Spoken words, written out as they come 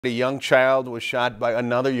A young child was shot by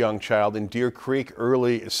another young child in Deer Creek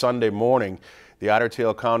early Sunday morning. The Otter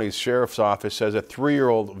Tail County Sheriff's Office says a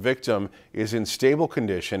 3-year-old victim is in stable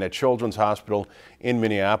condition at Children's Hospital in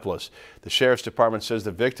Minneapolis. The Sheriff's Department says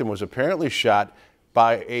the victim was apparently shot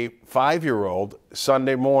by a 5-year-old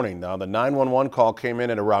Sunday morning. Now, the 911 call came in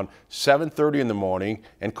at around 7:30 in the morning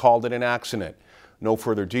and called it an accident. No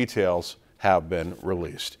further details have been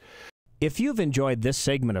released. If you've enjoyed this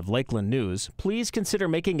segment of Lakeland News, please consider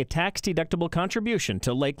making a tax-deductible contribution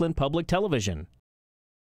to Lakeland Public Television.